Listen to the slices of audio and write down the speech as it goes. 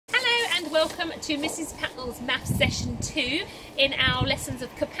welcome to Mrs Patnell's Maths Session 2 in our lessons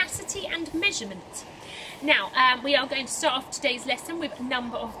of capacity and measurement. Now, we are going to start off today's lesson with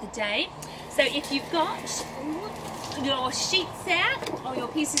number of the day. So if you've got your sheets there, or your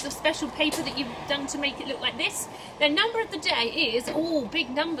pieces of special paper that you've done to make it look like this, the number of the day is,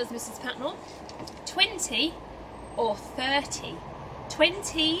 big numbers, Mrs Patnell, 20 or 30.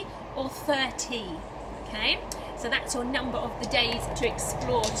 20 or 30, okay? So that's your number of the days to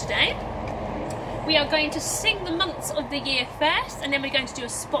explore today. We are going to sing the months of the year first, and then we're going to do a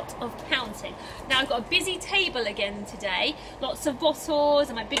spot of counting. Now I've got a busy table again today, lots of bottles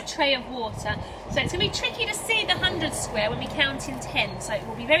and my big tray of water. So it's going to be tricky to see the 100 square when we count in 10. So it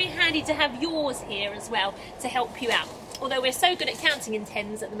will be very handy to have yours here as well to help you out. Although we're so good at counting in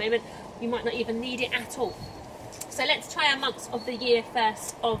tens at the moment, you might not even need it at all. So let's try our months of the year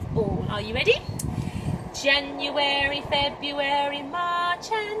first of all. Are you ready? January, February,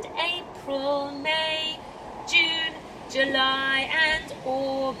 March and April, May, June, July and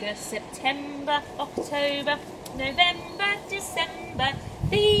August, September, October, November, December.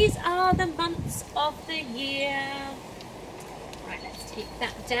 These are the months of the year. Right, let's take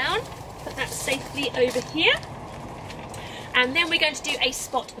that down, put that safely over here. And then we're going to do a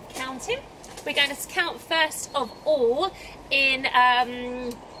spot of counting. We're going to count first of all in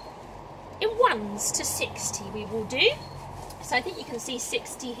ones to 60 we will do. So I think you can see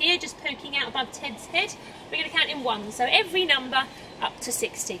 60 here just poking out above Ted's head. We're going to count in ones, so every number up to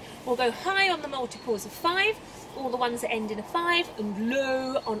 60. We'll go high on the multiples of 5, all the ones that end in a 5, and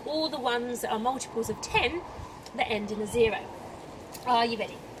low on all the ones that are multiples of 10 that end in a 0. Are you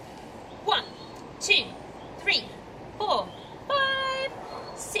ready? 1, 2, 3, 4, 5,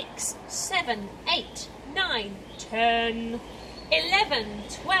 6, 7, 8, 9, 10, 11,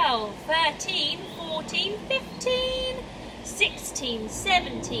 12, 13, 14, 15, 16,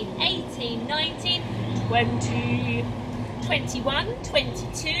 17, 18, 19, 20, 21,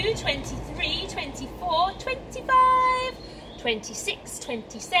 22, 23, 24, 25, 26,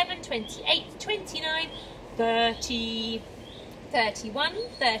 27, 28, 29, 30, 31,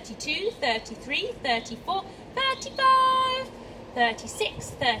 32, 33, 34, 35, 36,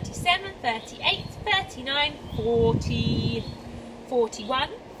 37, 38, 39, 40, 41,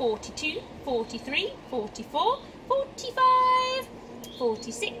 42, 43, 44, 45,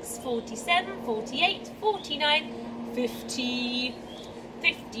 46, 47, 48, 49, 50,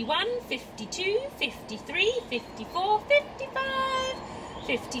 51, 52, 53, 54, 55,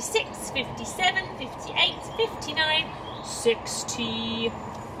 56, 57, 58, 59, 60.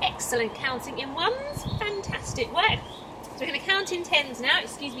 Excellent counting in ones. Fantastic work. So we're going to count in tens now.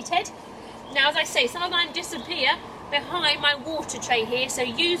 Excuse me, Ted. Now, as I say, some of mine disappear behind my water tray here, so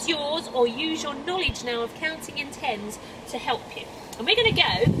use yours or use your knowledge now of counting in tens to help you. And we're going to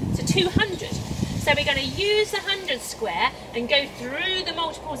go to 200. So we're going to use the 100 square and go through the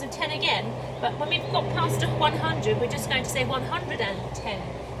multiples of 10 again, but when we've got past 100, we're just going to say 110,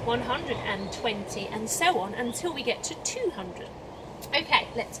 120, and so on until we get to 200. Okay,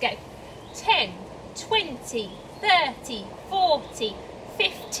 let's go. 10, 20, 30, 40,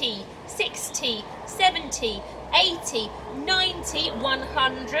 50, 60, 70, 80, 90,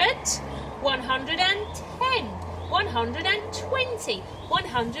 100, 110, 120,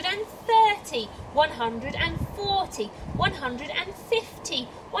 130, 140, 150,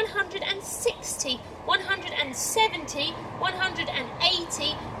 160, 170,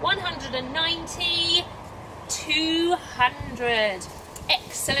 180, 190, 200.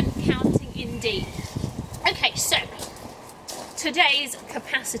 Excellent counting indeed. Okay, so today's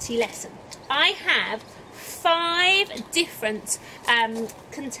capacity lesson. I have 5 different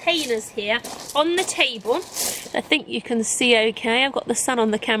containers here on the table. I think you can see okay. I've got the sun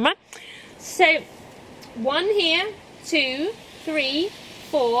on the camera. So 1 here, 2, 3,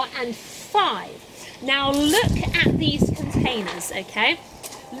 4 and 5. Now look at these containers, okay?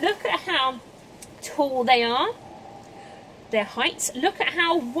 Look at how tall they are, their heights. Look at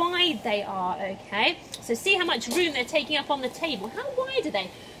how wide they are, okay? So see how much room they're taking up on the table. How wide are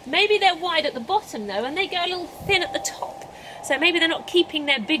they? Maybe they're wide at the bottom though, and they go a little thin at the top. So maybe they're not keeping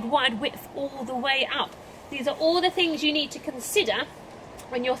their big wide width all the way up. These are all the things you need to consider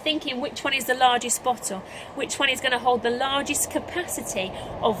when you're thinking which one is the largest bottle, which one is going to hold the largest capacity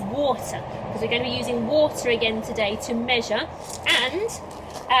of water. Because we're going to be using water again today to measure, and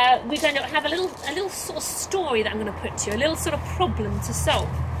we're going to have a little sort of story that I'm going to put to you, a little sort of problem to solve.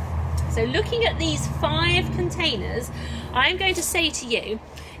 So looking at these 5 containers, I'm going to say to you,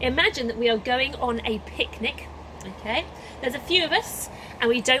 imagine that we are going on a picnic, okay? There's a few of us and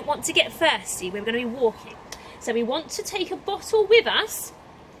we don't want to get thirsty. We're going to be walking. So we want to take a bottle with us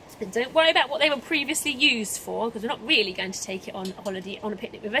then don't worry about what they were previously used for, because we're not really going to take it on a holiday, on a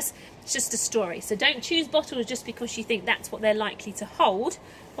picnic with us. It's just a story. So don't choose bottles just because you think that's what they're likely to hold.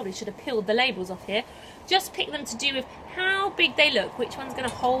 Probably should have peeled the labels off here. Just pick them to do with how big they look, which one's going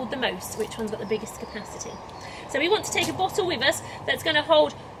to hold the most, which one's got the biggest capacity. So we want to take a bottle with us that's going to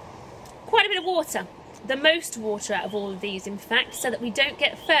hold quite a bit of water, the most water out of all of these, in fact, so that we don't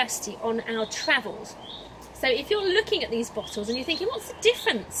get thirsty on our travels. So if you're looking at these bottles and you're thinking, what's the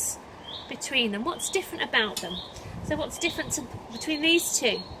difference between them? What's different about them? So what's different between these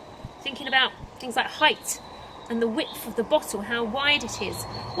two? Thinking about things like height and the width of the bottle, how wide it is.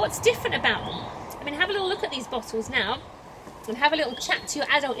 What's different about them? I mean, have a little look at these bottles now and have a little chat to your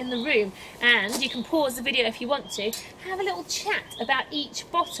adult in the room, and you can pause the video if you want to. Have a little chat about each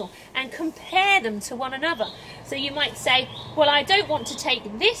bottle and compare them to one another. So you might say, well, I don't want to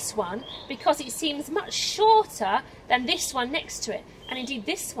take this one because it seems much shorter than this one next to it, and indeed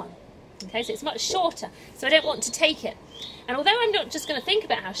this one. Okay, so it's much shorter, so I don't want to take it. And although I'm not just going to think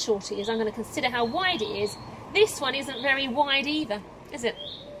about how short it is, I'm going to consider how wide it is. This one isn't very wide either, is it?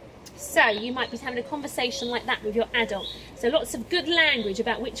 So you might be having a conversation like that with your adult. So lots of good language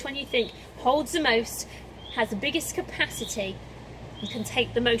about which one you think holds the most, has the biggest capacity, and can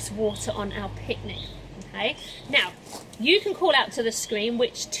take the most water on our picnic. Okay. Now you can call out to the screen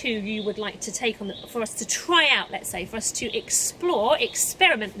which two you would like to take on for us to try out. Let's say for us to explore,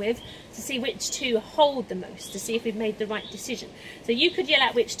 experiment with, to see which two hold the most, to see if we've made the right decision. So you could yell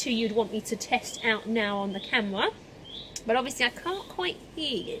out which two you'd want me to test out now on the camera. But obviously I can't quite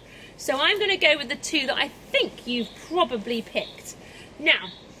hear you. So I'm going to go with the two that I think you've probably picked. Now,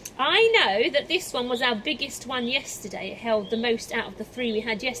 I know that this one was our biggest one yesterday. It held the most out of the three we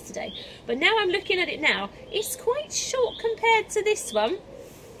had yesterday. But now I'm looking at it now, it's quite short compared to this one.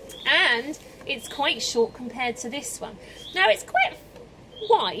 And it's quite short compared to this one. Now, it's quite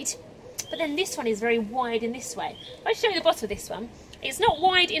wide, but then this one is very wide in this way. If I show you the bottom of this one, it's not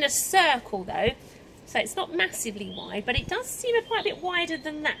wide in a circle though. So it's not massively wide, but it does seem quite a bit wider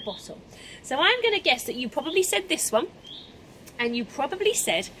than that bottle. So I'm going to guess that you probably said this one, and you probably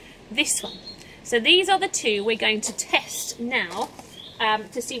said this one. So these are the two we're going to test now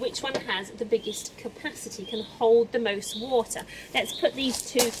to see which one has the biggest capacity, can hold the most water. Let's put these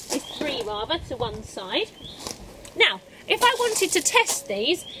three rather, to one side. Now, if I wanted to test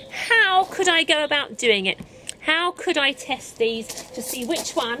these, how could I go about doing it? How could I test these to see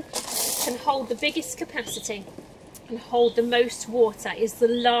which one can hold the biggest capacity and hold the most water, is the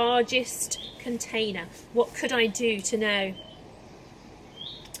largest container? What could I do to know?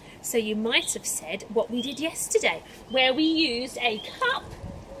 So you might have said what we did yesterday, where we used a cup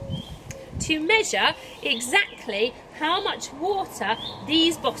to measure exactly how much water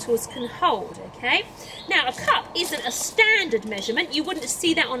these bottles can hold, okay? Now, a cup isn't a standard measurement. You wouldn't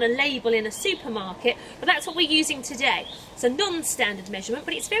see that on a label in a supermarket, but that's what we're using today. It's a non-standard measurement,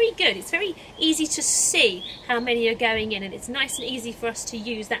 but it's very good. It's very easy to see how many are going in, and it's nice and easy for us to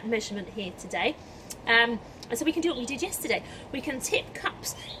use that measurement here today. And so we can do what we did yesterday. We can tip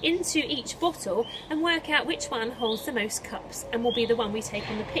cups into each bottle and work out which one holds the most cups and will be the one we take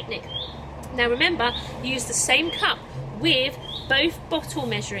on the picnic. Now remember, use the same cup with both bottle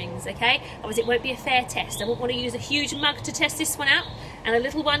measurings, okay? Otherwise it won't be a fair test. I wouldn't want to use a huge mug to test this one out and a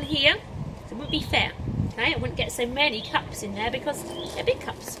little one here. So it wouldn't be fair, okay? I wouldn't get so many cups in there because they're big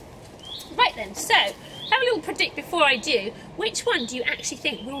cups. Right then, so have a little predict before I do. Which one do you actually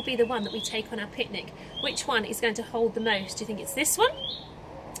think will be the one that we take on our picnic? Which one is going to hold the most? Do you think it's this one?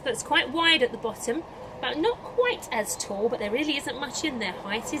 That's quite wide at the bottom, but not quite as tall, but there really isn't much in their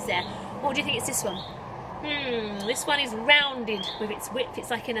height, is there? Or do you think it's this one? This one is rounded with its width. It's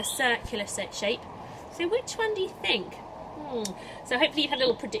like in a circular shape. So which one do you think? So hopefully you've had a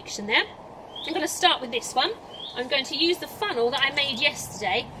little prediction there. I'm going to start with this one. I'm going to use the funnel that I made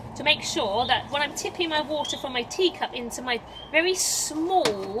yesterday to make sure that when I'm tipping my water from my teacup into my very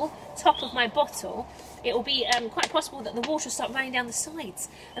small top of my bottle, it will be quite possible that the water will start running down the sides,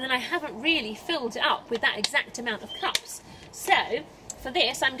 and then I haven't really filled it up with that exact amount of cups. So for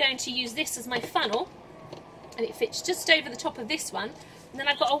this, I'm going to use this as my funnel, and it fits just over the top of this one, and then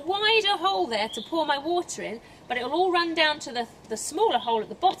I've got a wider hole there to pour my water in, but it will all run down to the smaller hole at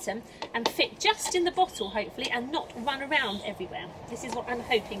the bottom and fit just in the bottle, hopefully, and not run around everywhere. This is what I'm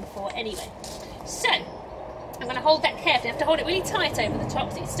hoping for anyway. So I'm going to hold that carefully. I have to hold it really tight over the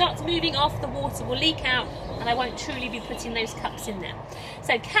top, so it starts moving off, the water will leak out, and I won't truly be putting those cups in there.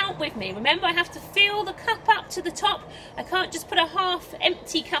 So count with me. Remember, I have to fill the cup up to the top. I can't just put a half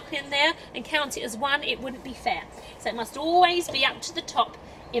empty cup in there and count it as one. It wouldn't be fair. So it must always be up to the top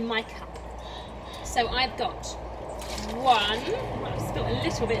in my cup. So I've got 1. I've spilt a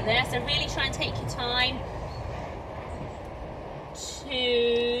little bit there, so really try and take your time.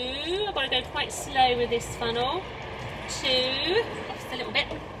 2. I've got to go quite slow with this funnel. 2. Just a little bit.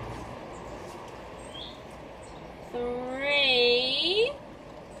 3.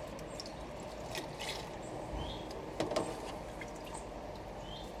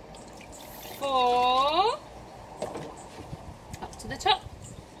 4. Up to the top.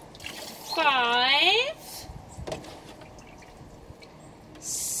 5.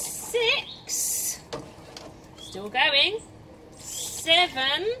 6. Still going. 7.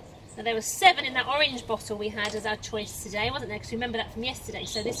 Now there was 7 in that orange bottle we had as our choice today, wasn't there? Because remember that from yesterday.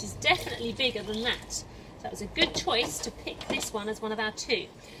 So this is definitely bigger than that. So that was a good choice to pick this one as one of our 2.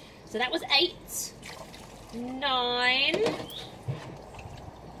 So that was 8. 9.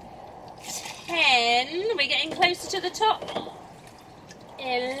 10. We're getting closer to the top.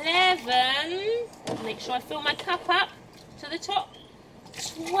 11. Make sure I fill my cup up to the top.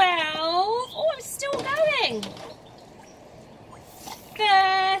 12. Oh, I'm still going.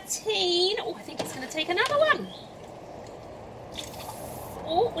 13. Oh, I think it's going to take another one.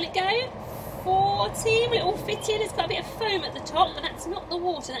 Oh, will it go? 14. Will it all fit in? It's got a bit of foam at the top, but that's not the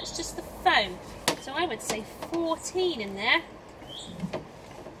water, that's just the foam. So I would say 14 in there.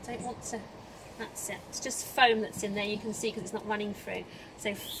 Don't want to... That's it. It's just foam that's in there, you can see, because it's not running through.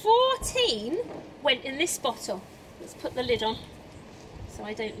 So 14 went in this bottle. Let's put the lid on so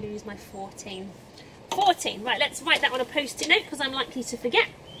I don't lose my 14. 14. Right, let's write that on a post-it note because I'm likely to forget.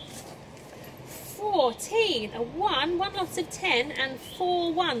 14. A 1, 1 lot of 10 and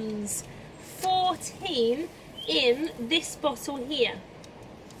 4 ones. 14 in this bottle here.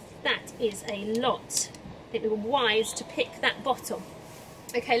 That is a lot. I think we were wise to pick that bottle.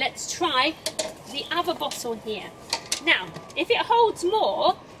 Okay, let's try the other bottle here. Now, if it holds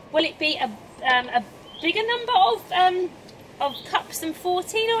more, will it be a bigger number of cups than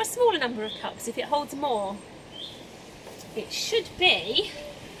 14 or a smaller number of cups if it holds more? It should be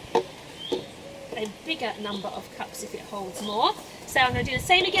a bigger number of cups if it holds more. So I'm going to do the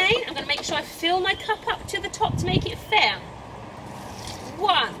same again. I'm going to make sure I fill my cup up to the top to make it fair.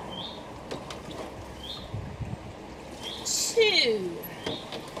 1, 2,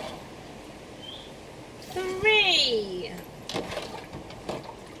 3,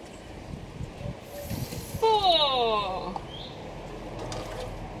 4,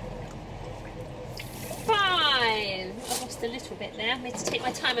 5. I've lost a little bit there. I need to take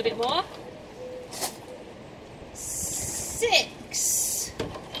my time a bit more. 6,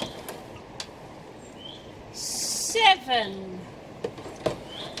 7.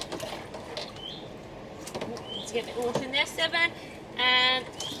 Need to get a bit of water in there. 7 and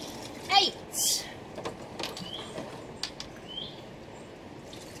 8.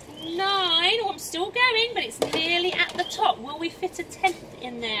 9. Oh, I'm still going, but it's nearly at the top. Will we fit a 10th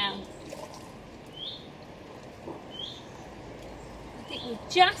in there? I think we'll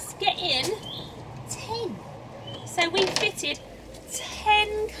just get in 10. So we fitted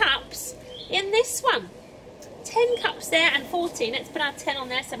 10 cups in this one. 10 cups there and 14. Let's put our 10 on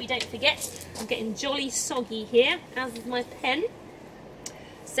there so we don't forget. I'm getting jolly soggy here, as is my pen.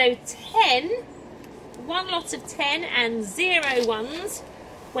 So 10, 1 lot of 10 and 0 ones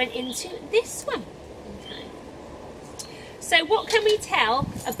went into this one. Okay. So what can we tell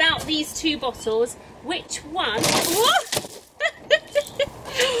about these 2 bottles? Which one?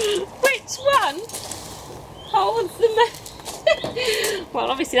 Which one holds the most? Well,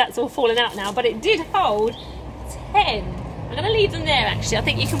 obviously that's all fallen out now, but it did hold 10. I'm going to leave them there actually. I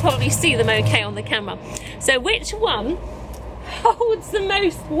think you can probably see them okay on the camera. So which one holds the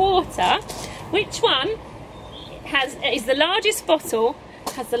most water? Which one is the largest bottle,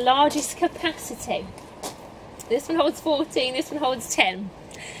 has the largest capacity? This one holds 14, this one holds 10.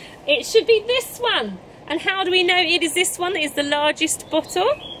 It should be this one. And how do we know it is this one that is the largest bottle?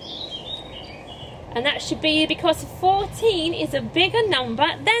 And that should be because 14 is a bigger number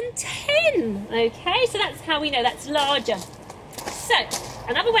than 10. Okay, so that's how we know that's larger. So,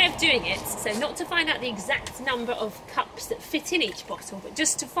 another way of doing it, so not to find out the exact number of cups that fit in each bottle, but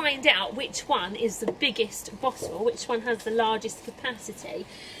just to find out which one is the biggest bottle, which one has the largest capacity,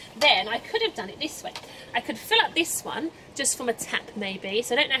 then I could have done it this way. I could fill up this one just from a tap maybe,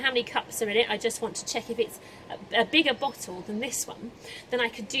 so I don't know how many cups are in it, I just want to check if it's a bigger bottle than this one. Then I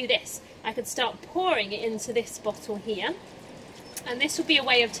could do this. I could start pouring it into this bottle here, and this will be a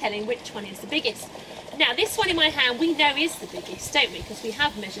way of telling which one is the biggest. Now this one in my hand we know is the biggest, don't we, because we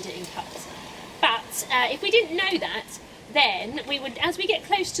have measured it in cups. But if we didn't know that, then we would, as we get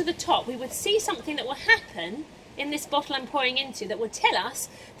close to the top, we would see something that will happen in this bottle I'm pouring into that will tell us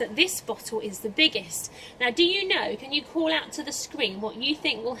that this bottle is the biggest. Now, do you know, can you call out to the screen what you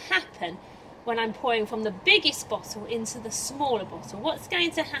think will happen when I'm pouring from the biggest bottle into the smaller bottle? What's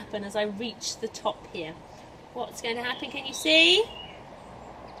going to happen as I reach the top here? What's going to happen? Can you see?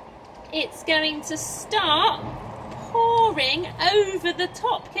 It's going to start pouring over the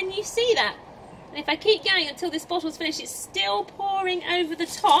top. Can you see that? And if I keep going until this bottle's finished, it's still pouring over the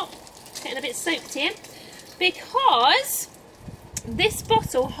top. Getting a bit soaked here. Because this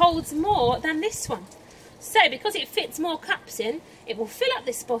bottle holds more than this one. So because it fits more cups in, it will fill up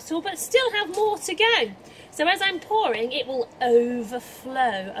this bottle but still have more to go. So as I'm pouring, it will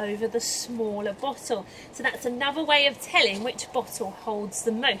overflow over the smaller bottle. So that's another way of telling which bottle holds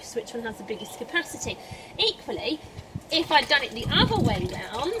the most, which one has the biggest capacity. Equally, if I'd done it the other way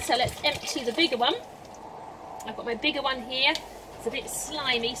round, so let's empty the bigger one. I've got my bigger one here. It's a bit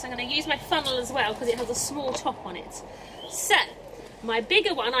slimy, so I'm going to use my funnel as well because it has a small top on it. So my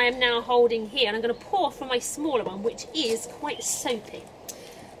bigger one I am now holding here, and I'm going to pour from my smaller one, which is quite soapy.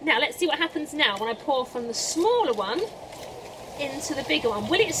 Now let's see what happens now when I pour from the smaller one into the bigger one.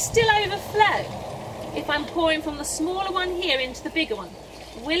 Will it still overflow? If I'm pouring from the smaller one here into the bigger one,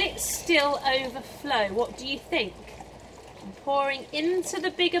 will it still overflow? What do you think? I'm pouring into the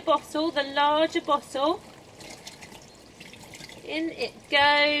bigger bottle, the larger bottle. In it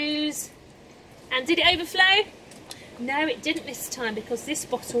goes. And did it overflow? No, it didn't this time, because this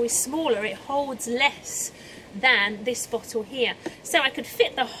bottle is smaller. It holds less than this bottle here. So I could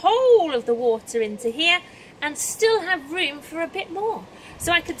fit the whole of the water into here and still have room for a bit more.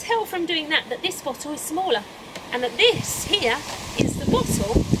 So I could tell from doing that that this bottle is smaller, and that this here is the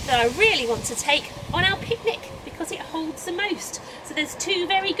bottle that I really want to take on our picnic because it holds the most. So there's two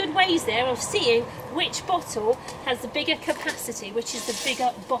very good ways there of seeing which bottle has the bigger capacity, which is the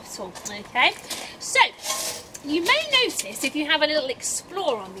bigger bottle. Okay, so you may notice, if you have a little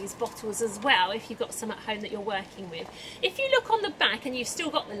explore on these bottles as well, if you've got some at home that you're working with, if you look on the back and you've still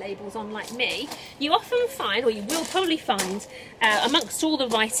got the labels on like me, you often find, or you will probably find, amongst all the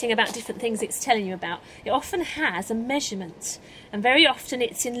writing about different things it's telling you about, it often has a measurement. And very often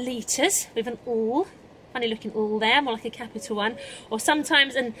it's in litres with an all. Funny looking all there, more like a capital one, or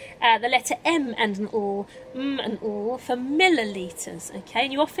sometimes the letter M and an all, and all for millilitres, okay?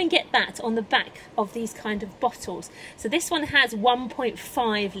 And you often get that on the back of these kind of bottles. So this one has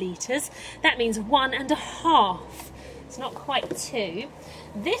 1.5 litres, that means 1.5. It's not quite 2.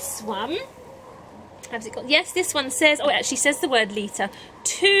 This one, has it got, yes, this one says, oh, it actually says the word litre,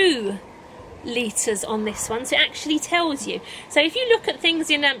 2 litres on this one, so it actually tells you. So if you look at things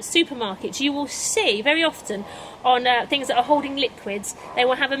in supermarkets, you will see very often on things that are holding liquids, they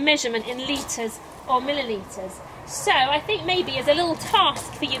will have a measurement in litres or millilitres. So I think maybe as a little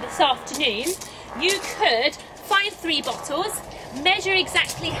task for you this afternoon, you could find 3 bottles, measure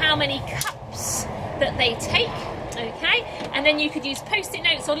exactly how many cups that they take, okay, and then you could use post-it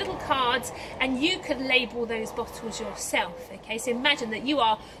notes or little cards and you could label those bottles yourself. Okay, so imagine that you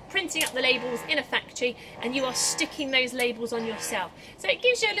are printing up the labels in a factory and you are sticking those labels on yourself. So it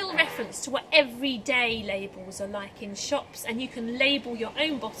gives you a little reference to what everyday labels are like in shops, and you can label your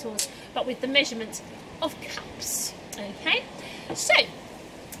own bottles but with the measurement of cups. Okay, so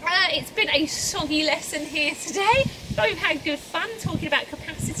it's been a soggy lesson here today, but we've had good fun talking about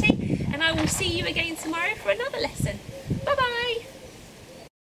capacity, and I will see you again tomorrow for another lesson. Bye bye.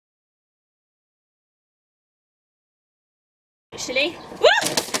 Actually,